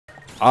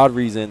odd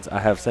reasons, I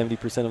have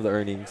 70% of the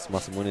earnings.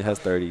 Masamune has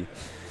 30.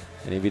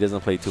 And if he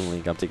doesn't play Toon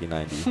Link, I'm taking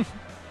 90.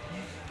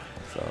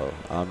 So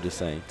I'm just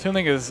saying. Toon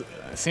Link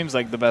seems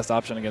like the best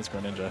option against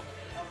Greninja.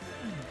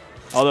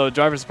 Although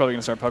Jarvis is probably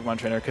going to start Pokemon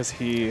Trainer because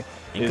he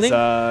Inkling?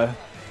 is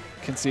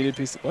conceded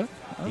piece. What?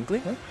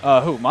 Inkling?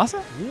 Who?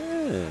 Masa?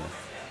 Yeah.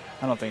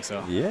 I don't think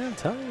so. Yeah, I'm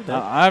telling you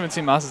that. I haven't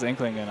seen Masa's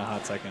Inkling in a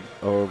hot second.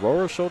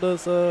 Aurora showed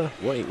us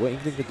what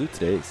Inkling could do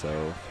today.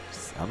 So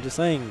I'm just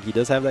saying he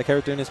does have that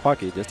character in his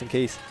pocket just in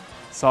case.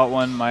 Salt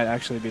One might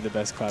actually be the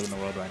best cloud in the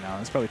world right now.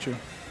 That's probably true.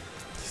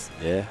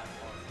 Yeah.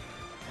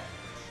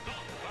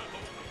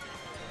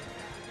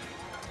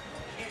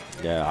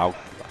 Yeah,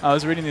 I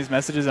was reading these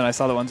messages and I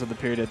saw the ones with the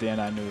period at the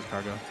end. I knew it was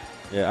cargo.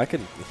 Yeah, I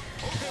could.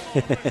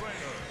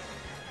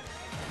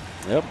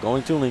 Yep,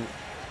 going Toon Link.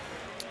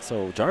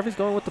 So Jarvis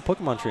going with the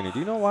Pokemon trainer. Do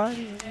you know why?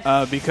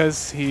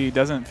 Because he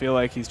doesn't feel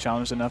like he's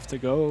challenged enough to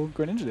go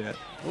Greninja yet.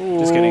 Ooh.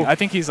 Just kidding. I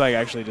think he's like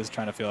actually just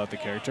trying to feel out the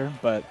character,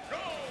 but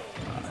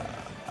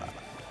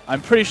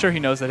I'm pretty sure he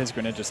knows that his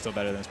Greninja is still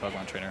better than his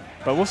Pokemon trainer.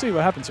 But we'll see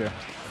what happens here.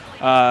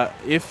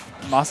 If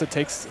Masa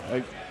takes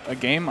a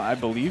game, I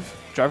believe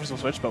Jarvis will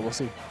switch, but we'll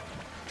see.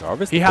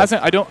 Jarvis? He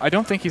hasn't. I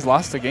don't think he's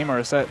lost a game or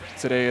a set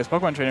today as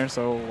Pokemon trainer.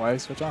 So why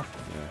switch off?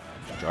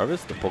 Yeah.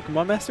 Jarvis, the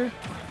Pokemon master?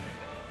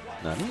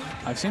 Nani?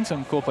 I've seen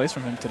some cool plays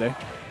from him today.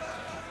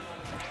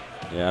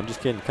 Yeah, I'm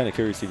just kind of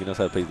curious if he knows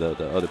how to play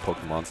the other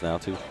Pokemons now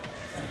too.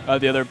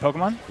 The other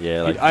Pokemon?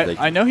 Yeah,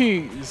 I know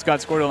he's got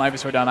Squirtle and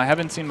Ivysaur down. I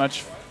haven't seen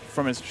much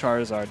from his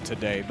Charizard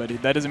today, but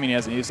that doesn't mean he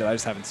hasn't used it. I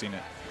just haven't seen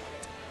it.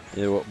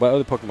 Yeah, well, by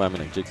other Pokemon, I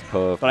mean like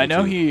Jigglypuff. But I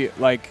know he,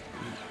 like,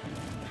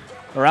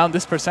 around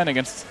this percent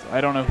against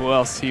I don't know who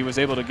else, he was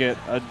able to get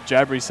a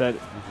Jabri set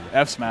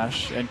F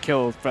Smash and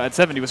kill at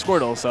 70 with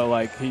Squirtle. So,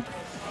 like, he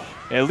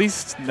at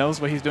least knows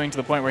what he's doing to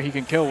the point where he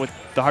can kill with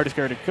the hardest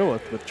character to kill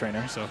with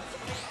Trainer. So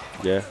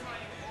yeah.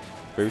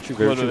 Very true,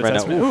 very true right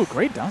now. Ooh,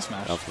 great down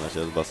smash. Down smash, I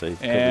was about to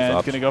say. And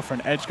going to go for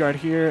an edge guard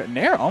here.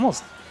 Nair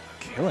almost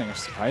killing,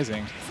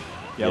 surprising.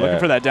 Yeah, looking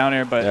for that down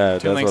air,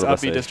 but Toon Link's up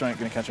B disjoint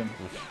going to catch him.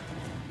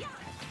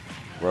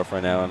 Rough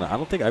right now, and I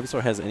don't think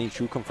Ivysaur has any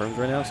true confirmed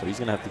right now, so he's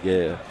going to have to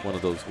get one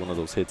of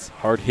those hits,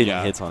 hard-hitting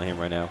hits on him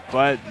right now.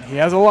 But he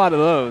has a lot of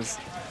those.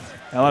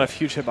 And a lot of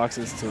huge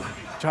hitboxes to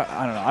try.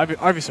 I don't know.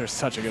 Ivysaur is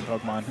such a good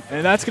Pokemon.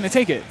 And that's going to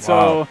take it.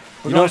 So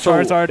we're going to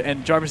Charizard,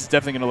 and Jarvis is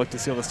definitely going to look to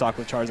seal the stock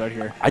with Charizard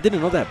here. I didn't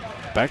know that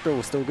back throw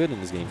was still good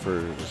in this game for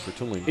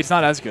Toon Link. It's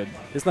not as good.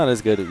 It's not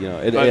as good, you know.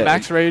 But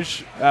Max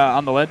Rage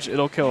on the ledge,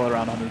 it'll kill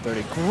around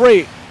 130.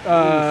 Great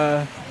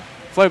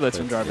Flare Blitz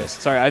from Jarvis.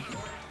 Sorry, I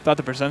thought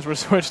the percents were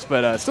switched,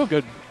 but still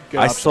good.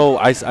 I saw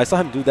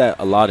him do that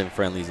a lot in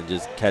friendlies and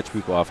just catch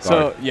people off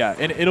guard. So, yeah,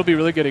 and it'll be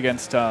really good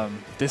against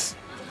this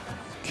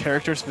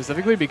character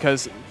specifically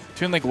because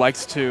Toon Link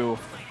likes to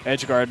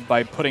edge guard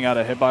by putting out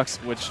a hitbox,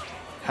 which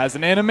has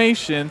an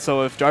animation.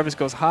 So if Jarvis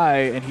goes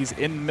high and he's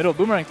in the middle of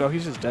boomerang throw,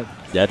 he's just dead.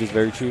 That is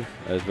very true.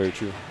 That is very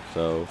true.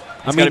 So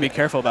he's got to be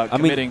careful about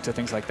committing to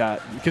things like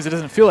that because it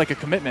doesn't feel like a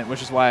commitment,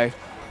 which is why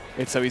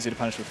it's so easy to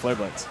punish with Flare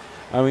Blitz.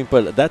 I mean,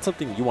 but that's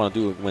something you want to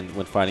do when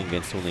fighting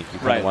against Toon Link. You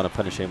kind of want to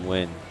punish him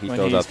when he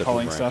throws out the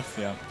boomerang. Stuff,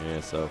 yeah.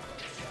 Yeah, so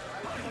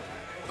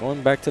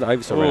going back to the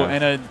Ivysaur right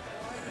now. And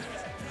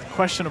a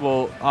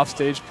questionable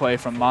offstage play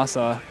from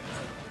Masa.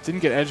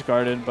 Didn't get edge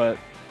guarded, but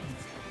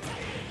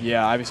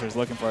yeah, Ivysaur's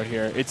looking for it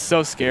here. It's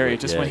so scary.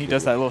 Just when he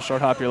does that little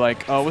short hop, you're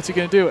like, oh, what's he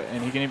going to do?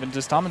 And he can even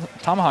just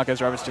tomahawk as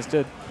Jarvis just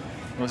did.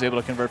 And was able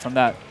to convert from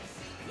that.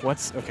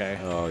 Okay.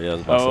 Oh, yeah. I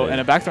was about to say.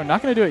 And a back throw.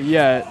 Not going to do it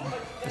yet,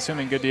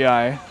 assuming good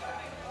DI.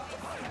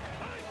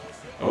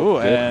 Oh,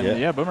 and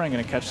yeah, Boomerang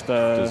going to catch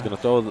the. Just going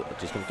to throw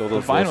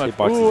those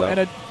hitboxes out.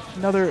 And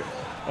another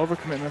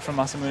overcommitment from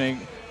Masamune.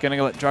 Going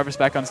to let Jarvis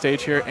back on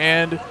stage here,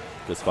 and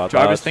Jarvis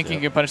dodge, thinking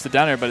he can punish the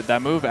down air, but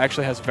that move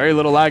actually has very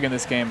little lag in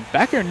this game.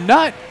 Back air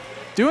not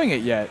doing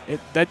it yet.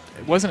 That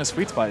wasn't a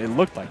sweet spot. It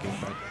looked like it.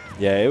 But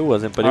yeah, it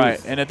wasn't. But all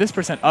and at this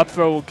percent, up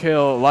throw will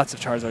kill. Lots of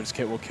Charizard's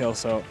kit will kill.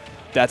 So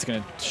that's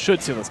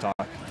should seal the stock.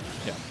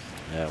 Yeah.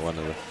 Yeah, one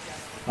of the.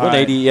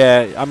 180,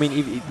 yeah. I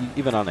mean,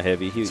 even on the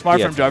heavy.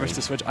 Smart from Jarvis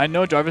to switch. I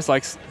know Jarvis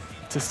likes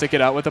to stick it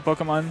out with the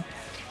Pokemon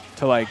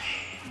to, like,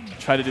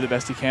 try to do the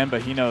best he can,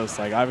 but he knows,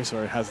 like,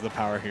 Ivysaur has the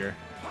power here.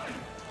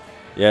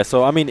 Yeah,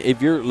 so, I mean,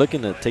 if you're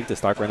looking to take the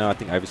stock right now, I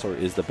think Ivysaur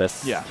is the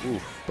best. Yeah.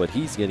 But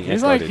he's getting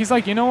he's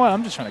like, you know what?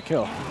 I'm just trying to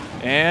kill.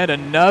 And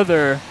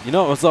another. You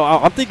know, so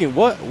I'm thinking,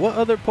 what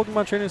other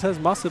Pokemon trainers has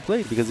Masa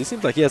played? Because it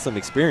seems like he has some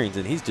experience,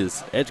 and he's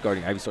just edge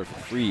guarding Ivysaur for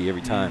free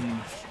every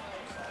time.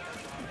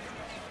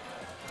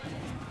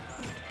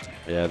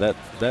 Yeah,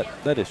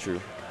 that is true.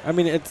 I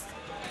mean, it's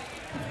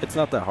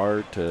not that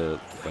hard to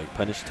like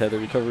punish tether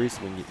recoveries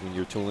when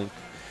you're tooling.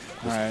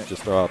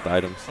 Just throw out the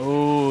items.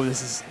 Oh,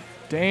 this is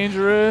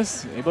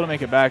dangerous. Able to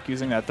make it back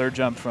using that third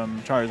jump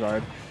from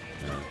Charizard.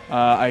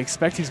 I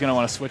expect he's going to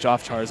want to switch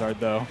off Charizard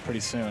though pretty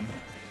soon,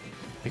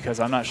 because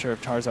I'm not sure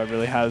if Charizard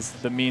really has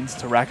the means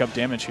to rack up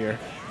damage here.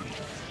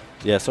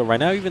 Yeah, so right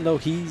now, even though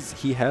he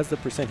has the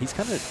percent, he's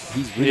really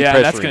pressuring.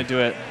 Yeah, that's going to do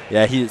it.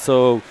 Yeah,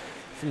 so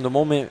from the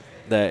moment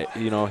that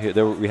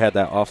we had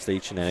that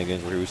offstage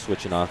shenanigans where he was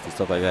switching off and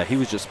stuff like that. He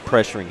was just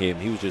pressuring him.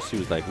 He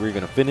was like, we're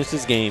gonna finish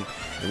this game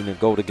and we're gonna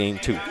go to game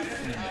 2.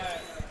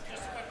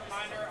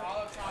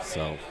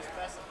 So.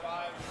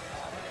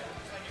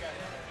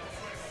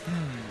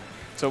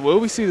 So will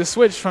we see the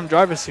switch from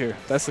Jarvis here?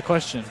 That's the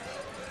question.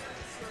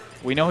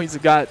 We know he's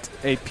got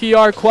a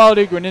PR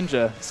quality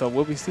Greninja, so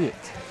will we see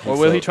it? Or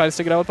will he try to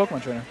stick it out with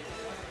Pokemon Trainer?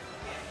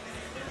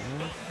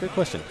 Good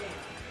question.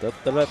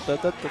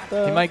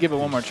 He might give it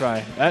one more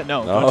try.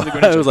 No.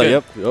 I was like,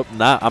 yep,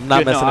 I'm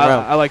not messing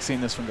around. I like seeing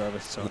this from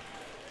Jarvis. So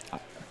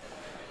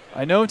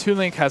I know Toon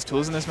Link has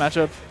tools in this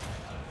matchup,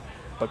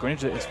 but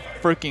Greninja is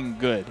freaking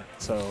good.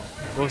 So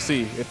we'll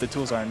see if the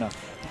tools are enough.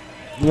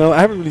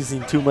 I haven't really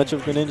seen too much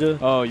of Greninja.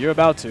 Oh, you're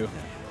about to.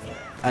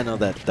 I know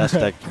that dash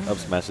attack up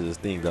smash is his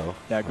thing, though.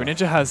 Yeah,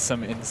 Greninja has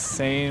some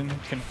insane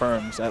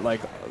confirms at like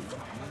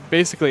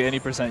basically any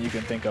percent you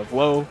can think of.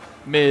 Low,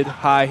 mid,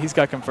 high. He's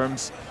got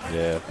confirms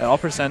at all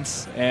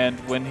percents, and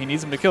when he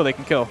needs them to kill, they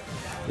can kill.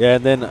 Yeah,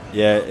 and then,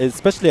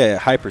 especially at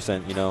high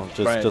percent,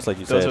 just like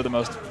you said. Those are the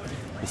most.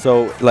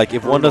 So, like,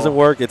 if one doesn't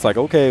work, it's like,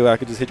 okay, well, I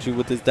could just hit you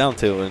with this down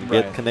tilt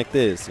and connect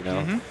this,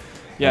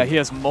 Yeah, he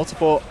has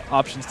multiple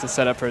options to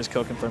set up for his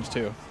kill confirms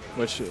too,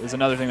 which is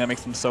another thing that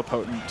makes him so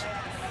potent.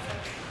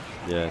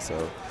 Yeah,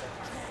 so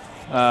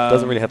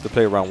doesn't really have to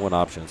play around one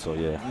option, so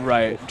yeah.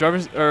 Right.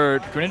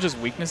 Greninja's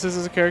weaknesses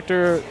as a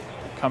character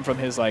come from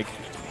his, like,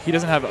 he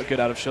doesn't have a good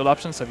out of shield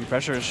option, so if you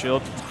pressure his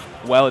shield,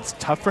 well, it's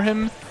tough for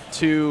him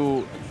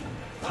to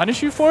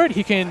punish you for it.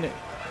 He can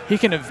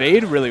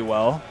evade really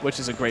well, which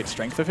is a great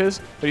strength of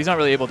his, but he's not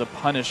really able to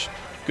punish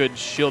good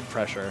shield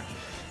pressure.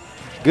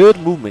 Good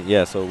movement,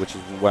 yeah, so which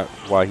is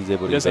why he's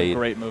able to evade. He has a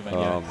great movement,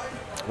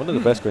 One of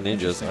the best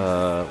Greninjas.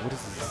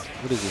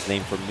 What is his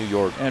name from New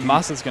York? And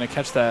Masa's going to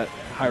catch that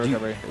high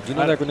recovery. Do you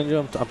know that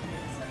Greninja?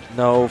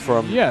 No,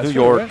 from New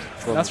York.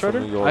 That's right.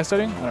 Ice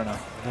Studying? I don't know.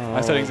 No,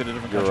 Ice Studying's in a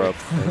different Europe.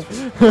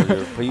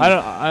 country.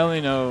 I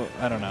only know.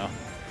 I don't know.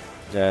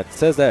 Yeah, it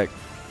says that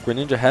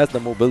Greninja has the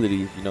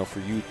mobility, for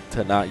you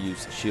to not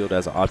use shield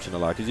as an option a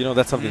lot, because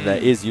that's something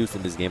that is used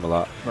in this game a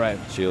lot. Right.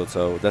 Shield,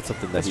 so that's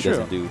something that he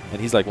doesn't do, and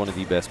he's like one of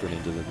the best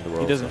Greninjas in the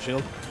world. He doesn't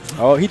shield.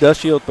 Oh, he does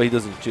shield, but he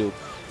doesn't shield.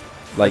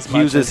 Like, he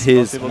uses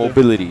his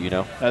mobility,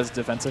 As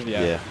defensive,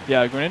 yeah.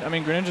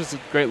 Greninja's a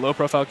great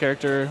low-profile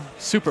character,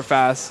 super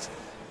fast.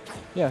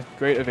 Yeah,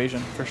 great evasion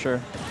for sure.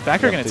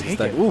 Backer gonna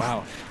take it.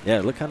 Wow. Yeah,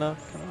 look kind of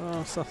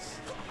sus.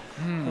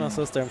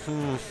 Sus there.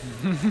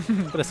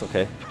 But it's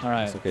okay. All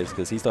right. It's okay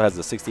because he still has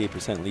a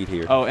 68% lead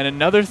here. Oh, and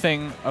another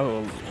thing.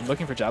 Oh,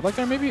 looking for jab like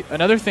there maybe.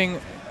 Another thing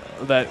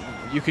that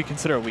you could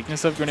consider a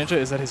weakness of Greninja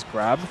is that his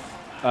grab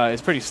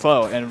is pretty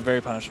slow and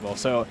very punishable.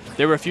 So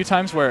there were a few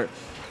times where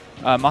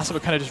Masa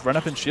would kind of just run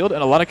up and shield,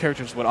 and a lot of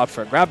characters would opt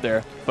for a grab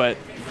there, but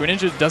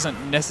Greninja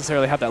doesn't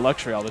necessarily have that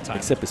luxury all the time.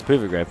 Except his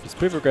pivot grab. His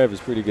pivot grab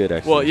is pretty good,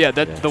 actually. Well, yeah,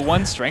 the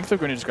one strength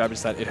of Greninja's grab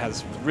is that it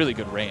has really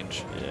good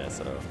range. Yeah,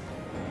 so...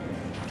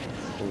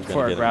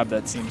 For a grab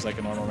that seems like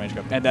a normal range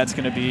grab. And that's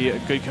going to be a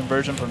good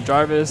conversion from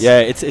Jarvis. Yeah,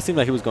 it seemed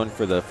like he was going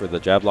for the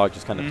jab lock,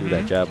 just kind of threw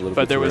that jab a little bit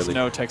But there was early.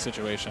 no tech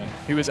situation.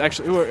 He was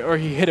actually... Or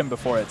he hit him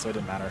before it, so it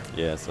didn't matter.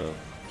 Yeah, so...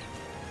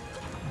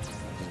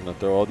 He's going to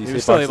throw all these... He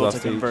was still able to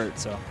convert,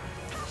 so...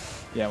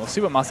 Yeah, we'll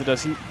see what Masa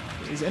does.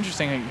 He's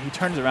interesting. He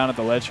turns around at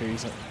the ledge here.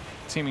 He's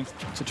seeming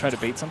to try to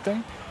bait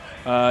something.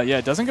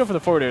 Yeah, doesn't go for the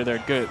forward air there,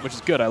 which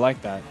is good. I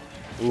like that.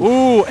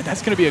 Ooh, and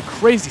that's going to be a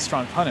crazy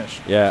strong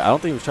punish. Yeah, I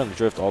don't think he was trying to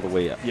drift all the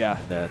way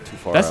too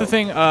far That's the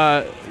thing.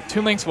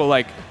 Toon Links will,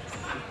 like,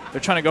 they're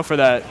trying to go for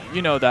that,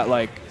 that,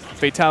 like,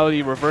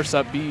 fatality, reverse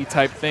up B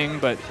type thing,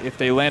 but if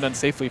they land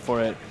unsafely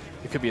for it,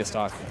 it could be a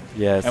stock.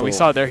 Yeah. And we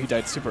saw there he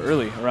died super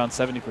early, around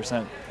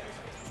 70%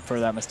 for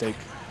that mistake.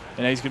 And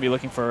now he's going to be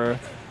looking for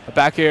a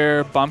back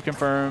air, bomb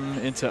confirm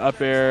into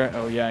up air.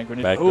 Oh, yeah, and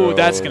Greninja. Oh,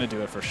 that's going to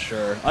do it for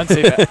sure.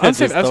 Unsafe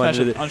F smash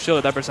on shield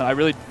at that percent. I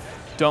really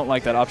don't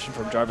like that option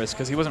from Jarvis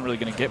because he wasn't really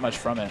going to get much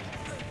from it.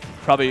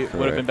 Probably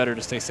would have been better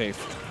to stay safe.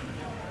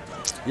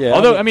 Yeah.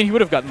 Although, I mean, he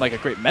would have gotten like a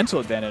great mental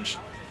advantage.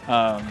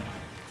 I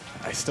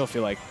still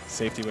feel like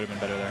safety would have been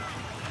better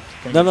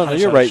there. No,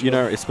 you're right.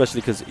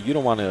 Especially because you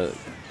don't want to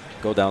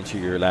go down to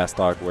your last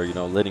stock where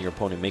letting your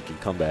opponent make a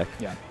comeback.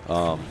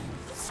 Yeah.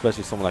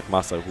 Especially someone like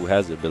Masa who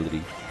has the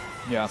ability.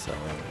 Yeah. So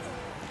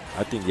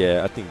I think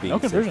being no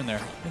conversion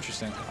there.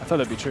 Interesting. I thought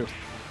that'd be true.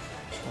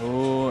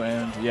 Oh,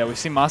 and yeah, we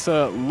see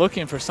Masa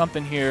looking for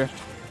something here.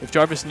 If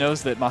Jarvis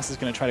knows that Masa's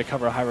going to try to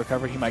cover a high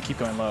recovery, he might keep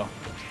going low.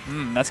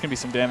 That's going to be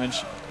some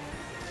damage.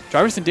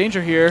 Jarvis in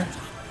danger here.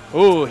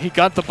 Oh, he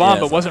got the bomb,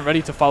 but wasn't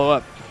ready to follow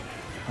up,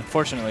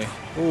 unfortunately.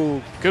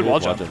 Ooh, good wall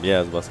jump. Yeah, I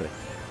was about to say.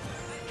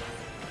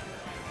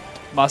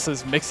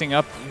 Masa's mixing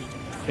up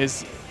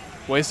his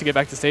ways to get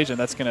back to stage, and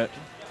that's going to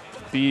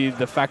be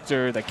the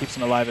factor that keeps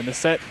him alive in this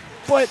set.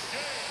 But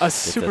a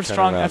super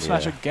strong F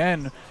smash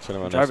again.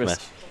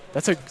 Jarvis.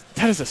 That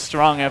is a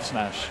strong F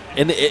smash.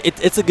 And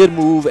it's a good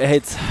move.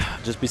 It's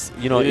just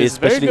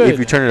especially if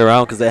you turn it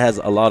around because it has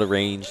a lot of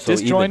range. So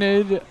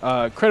disjointed,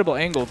 credible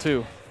angle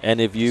too. And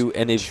if you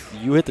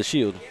hit the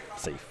shield,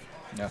 safe.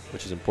 Yeah.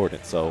 Which is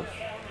important. So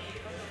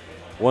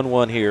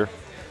 1-1 here.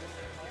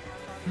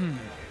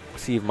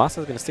 See, if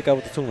Masa's going to stick out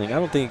with the Toon Link, I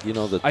don't think, you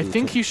know, I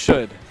think he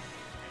should.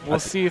 We'll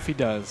see if he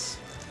does.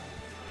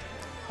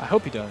 I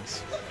hope he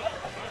does.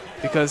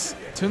 Because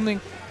Toon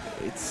Link,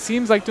 it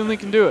seems like Toon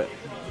Link can do it.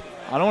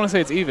 I don't want to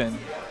say it's even,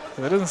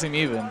 because it doesn't seem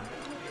even.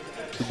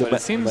 But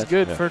it seems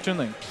good for Toon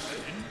Link.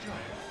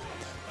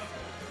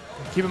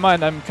 Keep in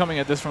mind, I'm coming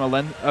at this from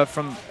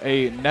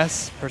a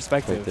Ness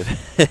perspective,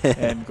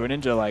 and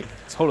Greninja like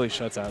totally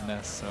shuts out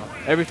Ness. So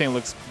everything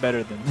looks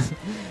better than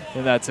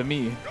that to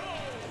me.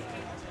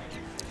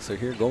 So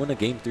here, going to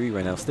game 3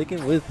 right now,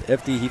 sticking with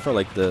FD. He felt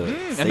like the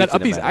and that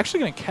up B's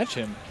actually gonna catch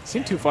him.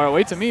 Seemed too far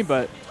away to me,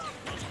 but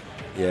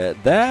yeah,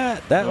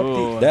 that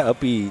up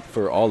B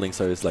for all links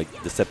is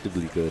like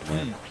deceptively good,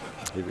 man.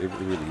 It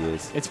really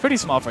is. It's pretty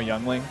small for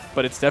Youngling,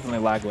 but it's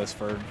definitely lagless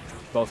for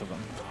both of them.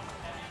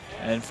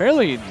 And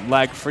fairly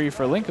lag-free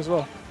for Link as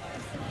well.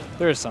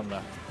 There is some,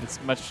 though.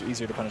 It's much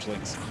easier to punish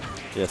Links.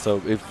 Yeah,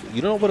 so if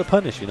you don't know what to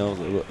punish, you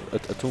know, a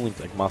Toon Link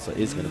like Masa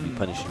is going to be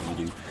punishing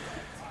you, dude.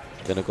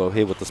 Gonna go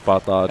hit with the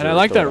spot dodge. And I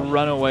like that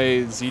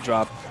runaway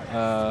Z-drop,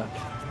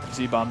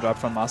 Z-bomb drop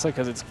from Masa,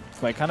 because it's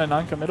like kind of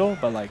non-committal,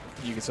 but like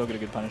you can still get a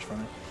good punish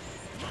from it.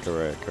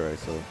 Correct.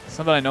 So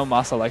something I know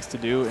Masa likes to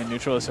do in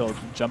neutral is he'll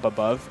jump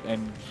above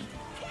and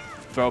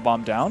throw a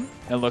bomb down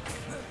and look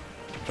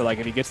for like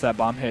if he gets that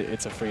bomb hit,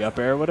 it's a free up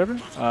air or whatever.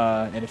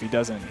 And if he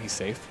doesn't, he's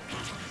safe.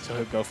 So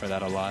he'll go for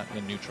that a lot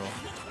in neutral.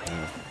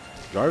 Yeah.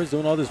 Jarvis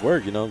doing all this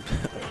work, you know,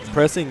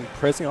 pressing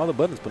all the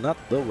buttons, but not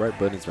the right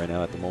buttons right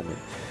now at the moment.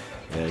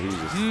 Yeah, he's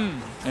just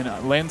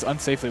and lands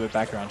unsafely with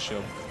background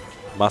shield.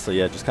 Masa,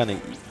 yeah, just kind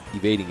of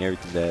evading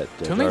everything that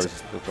Jarvis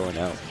is throwing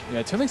out.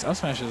 Yeah, Toon Link's up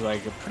smash is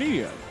like a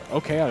pretty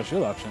okay out of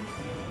shield option,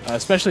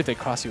 especially if they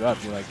cross you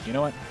up. You're like, you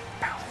know what?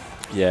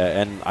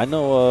 Yeah, and I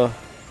know.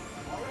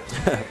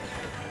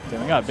 Then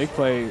we got big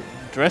play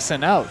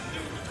dressing out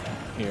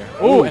here.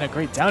 Oh, and a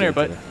great down air,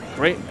 but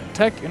great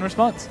tech in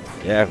response.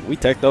 Yeah, we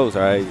tech those,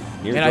 all right.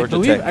 Near and Georgia I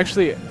believe Tech.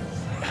 actually,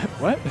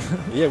 what?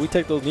 Yeah, we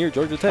tech those near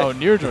Georgia Tech. Oh,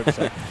 near Georgia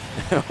Tech.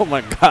 Oh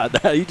my God,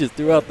 you just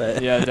threw out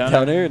that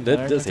down air and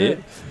that just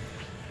hit.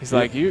 He's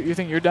like, you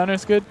think your down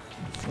air's good?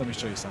 Let me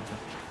show you something.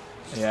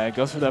 Yeah, it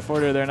goes for that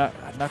forward air. They're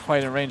not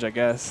quite in range, I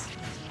guess.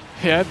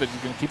 Yeah, but you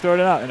can keep throwing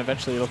it out, and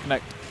eventually it'll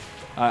connect.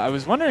 I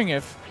was wondering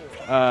if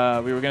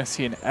we were going to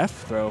see an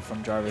F throw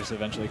from Jarvis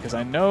eventually, because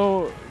I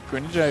know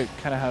Greninja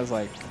kind of has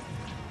like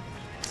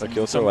some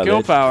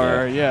kill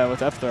power, yeah,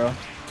 with F throw.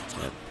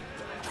 Yeah.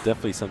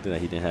 Definitely something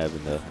that he didn't have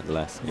in the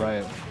last game.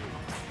 Right.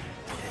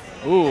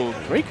 Ooh,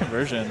 great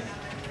conversion.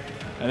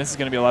 And this is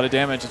going to be a lot of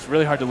damage. It's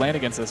really hard to land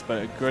against this,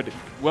 but a good,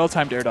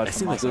 well-timed air dodge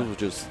from Masa. Like those were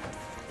just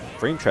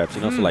frame traps,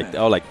 you know. So like,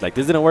 oh, like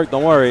this didn't work.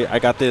 Don't worry, I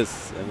got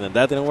this. And then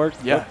that didn't work.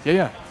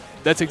 Yeah.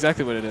 That's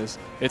exactly what it is.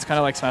 It's kind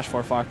of like Smash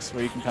 4 Fox,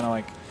 where you can kind of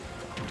like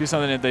do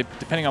something that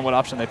depending on what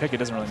option they pick, it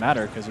doesn't really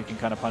matter because you can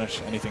kind of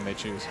punish anything they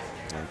choose.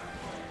 Yeah.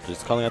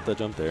 Just calling out that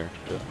jump there.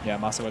 Yeah,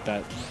 Masa with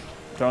that.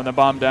 Throwing the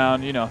bomb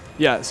down, you know.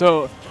 Yeah,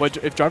 so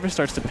if Jarvis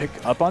starts to pick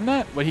up on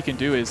that, what he can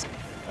do is,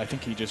 I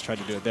think he just tried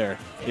to do it there,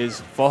 is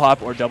full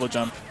hop or double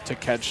jump to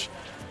catch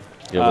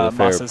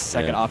Masa's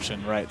second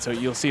option, right? So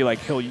you'll see like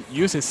he'll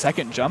use his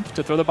second jump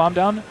to throw the bomb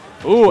down.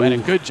 Ooh, and a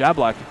good jab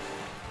block.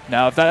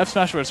 Now, if that F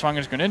smash were as strong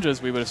as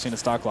Greninja's, we would have seen a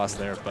stock loss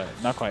there, but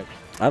not quite.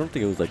 I don't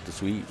think it was like the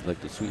sweet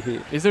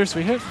hit. Is there a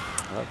sweet hit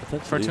potentially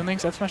for Toon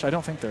Link's F smash? I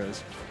don't think there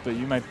is, but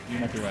you might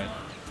be right.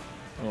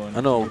 Oh,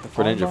 I know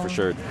Greninja for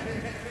sure.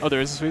 Oh,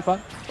 there is a sweet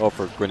spot? Oh,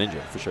 for Greninja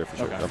for sure.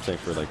 Okay. I'm saying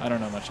for like. I don't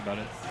know much about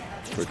it.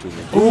 For Toon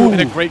Link. Ooh, and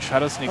a great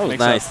shadow sneak that was mix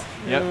nice. up.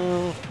 Yep.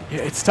 Yeah,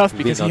 it's tough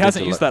because he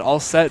hasn't used that all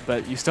set,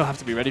 but you still have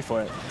to be ready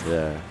for it.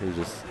 Yeah, he was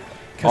just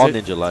all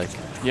ninja-like.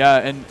 Yeah,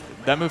 and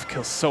that move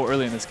kills so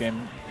early in this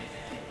game.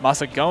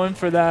 Masa going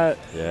for that.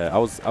 Yeah, I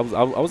was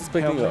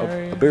expecting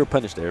a bigger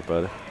punish there,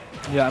 but.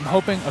 Yeah, I'm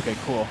hoping. Okay,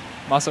 cool.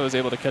 Masa was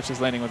able to catch his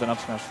landing with an up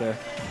smash there.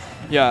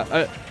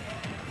 Yeah,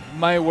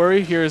 my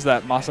worry here is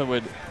that Masa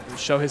would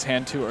show his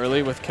hand too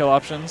early with kill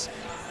options,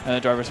 and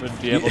then Jarvis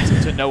would be able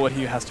to know what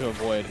he has to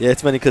avoid. Yeah,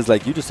 it's funny because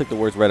like you just took the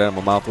words right out of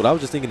my mouth. What I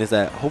was just thinking is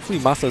that hopefully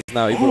Masa's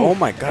now able. Oh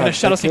my God! And a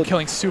shadow sneak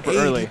killing super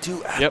early.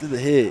 After the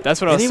hit. That's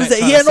what I was trying to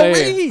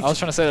say. I was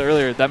trying to say that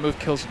earlier. That move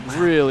kills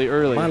really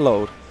early. My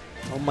load.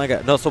 Oh my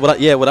God! No, so what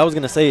I was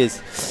gonna say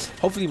is,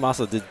 hopefully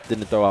Masa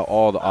didn't throw out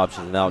all the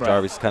options. Now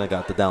Jarvis kind of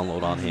got the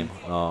download on him.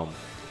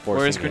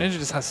 Whereas Greninja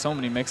just has so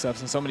many mix-ups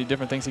and so many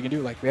different things he can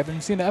do. Like we haven't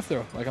even seen the F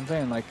throw. Like I'm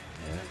saying, like.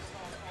 Yeah.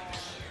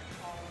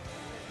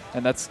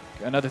 And that's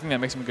another thing that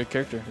makes him a good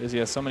character is he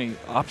has so many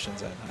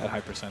options at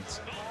high percents.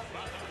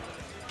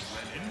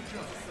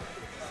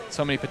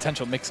 So many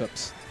potential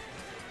mix-ups.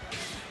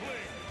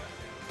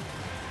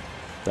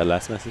 That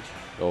last message?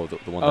 Oh,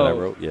 the one that I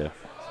wrote? Yeah.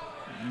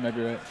 You might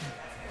be right.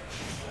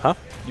 Huh?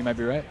 You might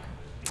be right.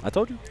 I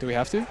told you. Do we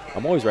have to?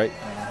 I'm always right.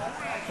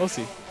 We'll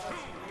see.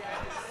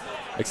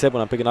 Except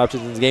when I'm picking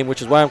options in this game,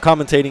 which is why I'm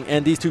commentating.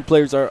 And these two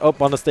players are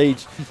up on the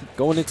stage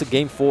going into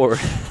game 4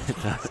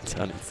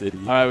 down in City.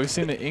 All right, we've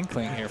seen the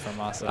inkling here from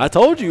Masa. I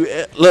told you.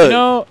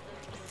 Look,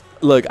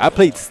 look, I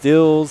played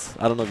Stills.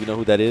 I don't know if you know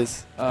who that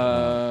is.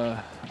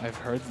 I've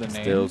heard the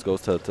name. Stills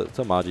goes to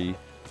Maji.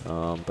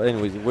 But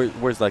anyways,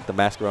 where's like the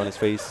mask around his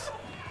face?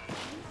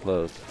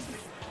 Closed.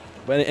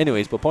 But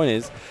anyways, the point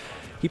is,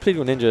 he played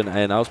Greninja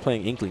and I was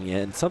playing Inkling,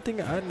 and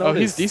something I noticed. Oh,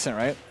 he's decent,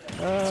 right?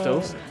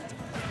 Still.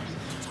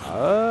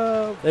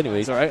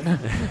 Anyways. It's all right.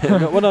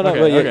 Well, no.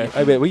 Okay, yeah,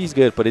 I mean, he's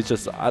good, but it's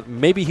just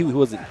maybe he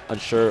was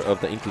unsure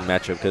of the Inkling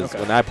matchup because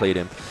when I played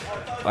him,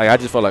 like I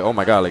just felt like, oh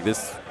my god, like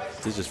this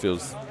just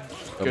feels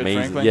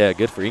amazing. Yeah,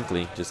 good for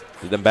Inkling. Just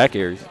them back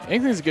airs.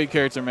 Inkling's a good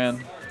character,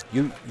 man.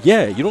 You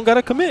don't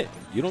gotta commit.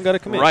 You don't gotta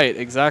commit. Right,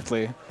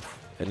 exactly.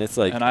 And it's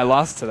like. And I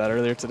lost to that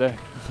earlier today.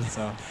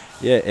 So.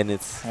 Yeah, and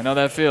it's. I know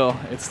that feel.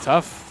 It's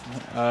tough.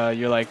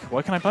 You're like,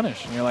 what can I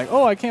punish? And you're like,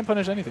 oh, I can't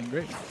punish anything.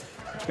 Great.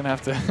 I'm just gonna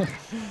have to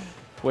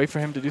wait for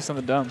him to do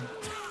something dumb.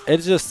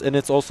 It's just, and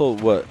it's also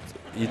what.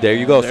 There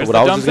you go. So what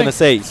I I was just gonna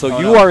say. So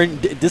you are in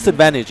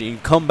disadvantage, and you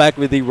come back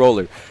with a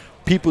roller.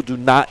 People do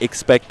not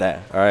expect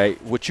that. All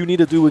right. What you need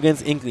to do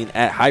against Inkling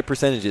at high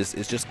percentages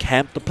is just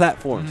camp the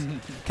platforms.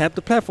 Camp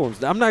the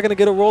platforms. I'm not gonna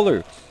get a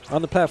roller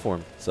on the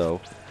platform.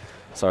 So,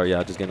 sorry,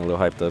 yeah, just getting a little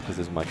hyped up because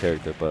this is my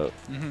character, but.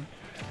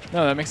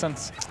 No, that makes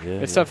sense. Yeah,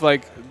 it's tough.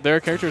 Like there are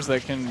characters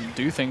that can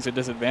do things at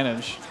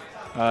disadvantage,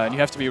 and you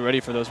have to be ready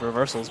for those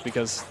reversals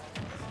because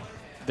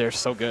they're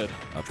so good.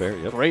 Up air,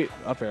 yep. Great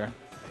up air.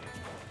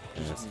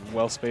 Yes.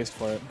 Well spaced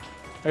for it.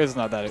 I guess it's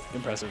not that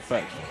impressive,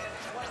 but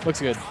looks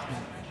good.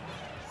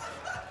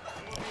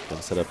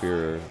 Gonna set up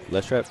your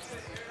left trap.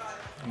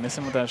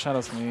 Missing with that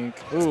shadow sneak.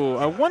 Ooh,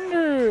 I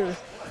wonder.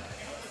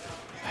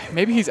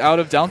 Maybe he's out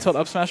of down tilt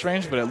up smash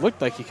range, but it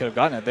looked like he could have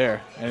gotten it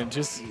there and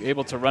just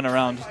able to run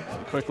around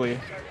quickly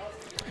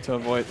to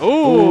avoid.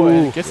 Oh,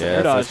 and it gets the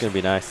air dodge. That's gonna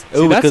be nice.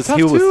 Oh,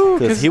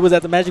 because he was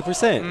at the magic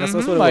percent. That's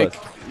what it was.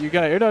 You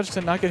got air dodge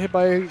to not get hit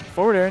by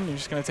forward air, and you're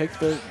just gonna take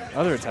the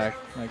other attack.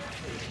 Like,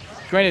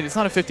 granted, it's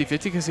not a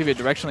 50-50 because if he had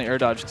directionally air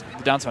dodged,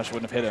 the down smash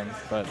wouldn't have hit him.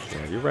 But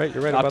yeah, you're right.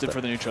 You're right. Opted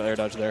for the neutral air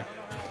dodge there.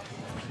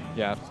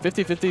 Yeah,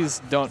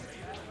 50-50s don't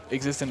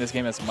exist in this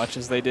game as much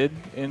as they did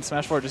in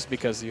Smash 4 just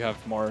because you have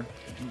more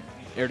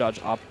air dodge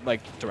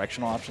like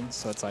directional options,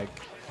 so it's like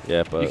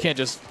but you can't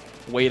just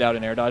wait out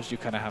an air dodge, you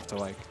kind of have to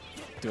like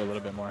do a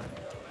little bit more.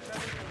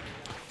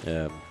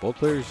 Yeah, both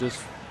players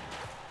just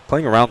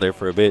playing around there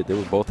for a bit. They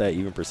were both at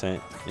even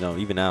percent. You know,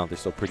 even now they're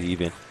still pretty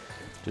even.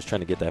 Just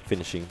trying to get that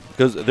finishing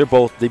because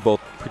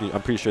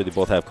I'm pretty sure they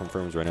both have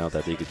confirms right now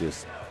that they could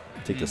just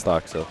take the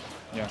stock. So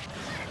yeah.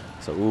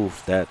 So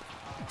oof, that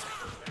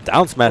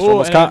down smash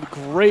almost caught.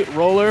 Great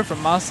roller from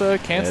Masa.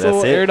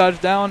 Cancel, air dodge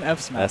down, F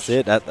smash.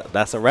 That's it.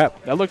 That's a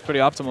wrap. That looked pretty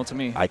optimal to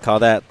me. I call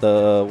that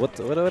the what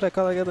did I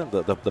call that again?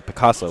 The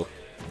Picasso.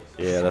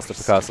 Yeah, that's the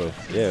Picasso.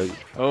 Yeah.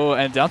 Oh,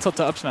 and down tilt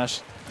to up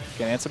smash.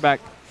 Can answer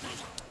back.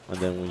 And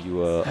then when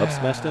you up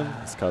smash them,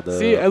 it's called the.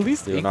 See, at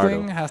least Leonardo.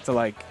 Inkling has to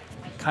like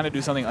kind of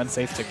do something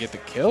unsafe to get the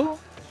kill.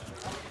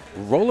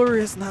 Roller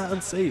is not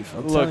unsafe.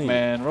 Look,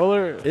 man,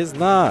 roller is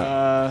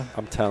not.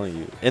 I'm telling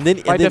you. And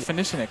then by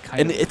definition, it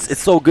kind of. And it's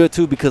so good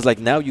too because like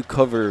now you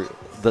cover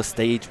the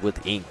stage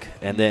with ink,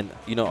 and then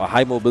you know a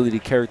high mobility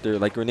character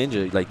like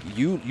Greninja, like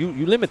you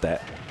limit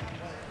that.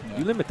 Yeah.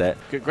 You limit that.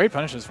 Great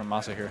punishes from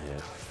Masa here.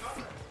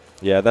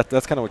 Yeah,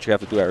 that's kind of what you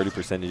have to do at early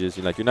percentages.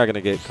 You're not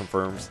gonna get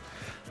confirms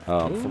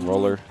from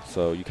roller,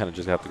 so you kind of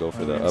just have to go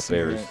for the up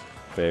airs,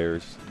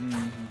 fairs.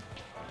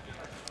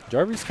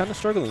 Jarvis kind of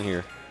struggling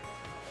here.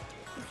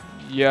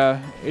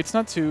 Yeah, it's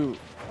not too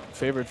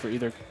favored for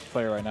either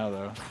player right now,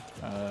 though.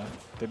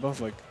 They both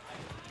look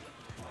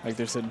like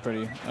they're sitting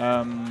pretty.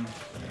 I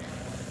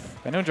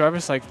know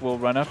Jarvis will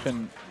run up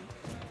and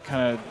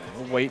kind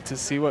of wait to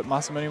see what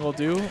Masamune will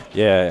do.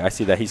 Yeah, I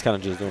see that. He's kind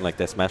of just doing like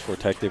that Smash 4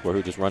 tactic where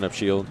he'll just run up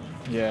shield.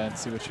 Yeah, and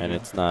see what you do. And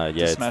it's not,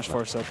 yeah. Smash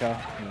 4 SoCal.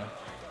 Yeah.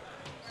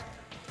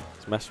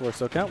 Smash 4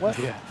 SoCal? What?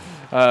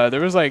 Yeah.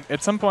 There was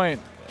at some point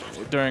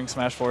during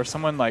Smash 4,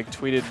 someone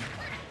tweeted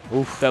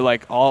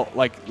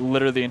that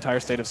literally the entire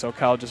state of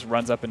SoCal just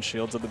runs up and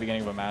shields at the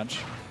beginning of a match.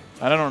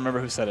 I don't remember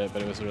who said it,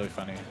 but it was really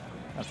funny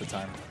at the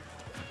time.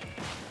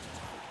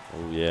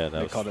 Oh yeah,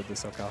 they called it the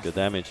SoCal. Good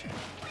damage.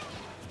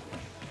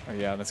 Oh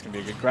yeah, that's gonna be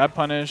a good grab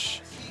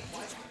punish.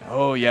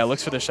 Oh yeah,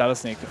 looks for the shadow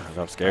sneak.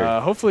 I'm scared.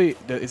 Hopefully,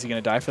 is he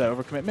gonna die for that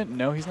overcommitment?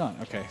 No, he's not.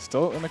 Okay,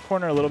 still in the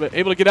corner a little bit,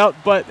 able to get out,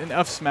 but an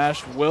F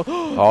smash will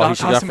he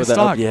should have for that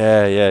up.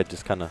 Yeah,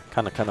 just kind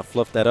of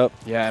fluff that up.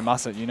 Yeah, and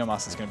Masa,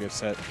 Masa's gonna be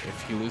upset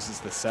if he loses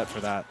the set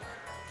for that.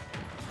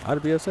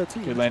 I'd be upset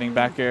too. Good landing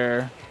back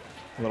air,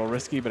 a little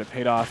risky, but it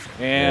paid off.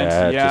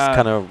 And just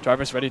kind of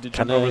Jarvis ready to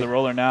jump over the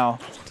roller now.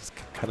 Just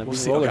kind of we'll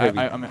see. Okay,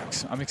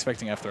 I'm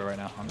expecting F throw right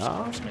now. I'm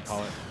just gonna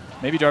call it.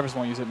 Maybe Jarvis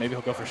won't use it. Maybe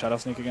he'll go for shadow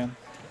sneak again.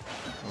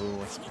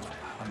 Oh,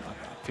 I'm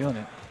feeling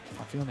it.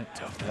 I'm feeling it.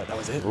 Oh, that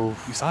was it.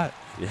 Oof. You saw it.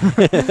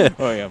 Yeah.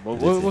 Oh yeah.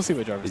 We'll see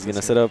what Jarvis. He's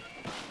gonna set up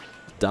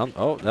down.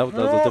 Oh, that was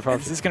a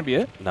different. Is this gonna be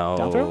it? No.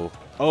 Down throw?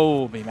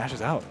 Oh, but he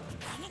mashes out.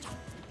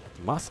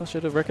 Masa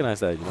should have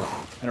recognized that,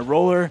 And a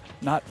roller,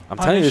 not. I'm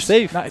telling you, it's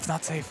safe. It's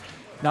not safe.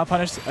 Not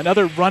punished.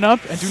 Another run up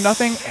and do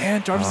nothing,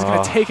 and Jarvis is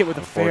gonna take it with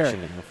a fair.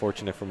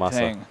 Unfortunate for Masa.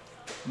 Dang.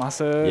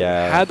 Masa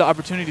had the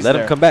opportunities. Let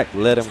him come back.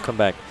 Let him come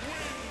back.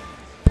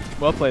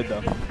 Well played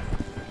though.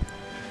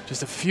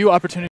 Just a few opportunities.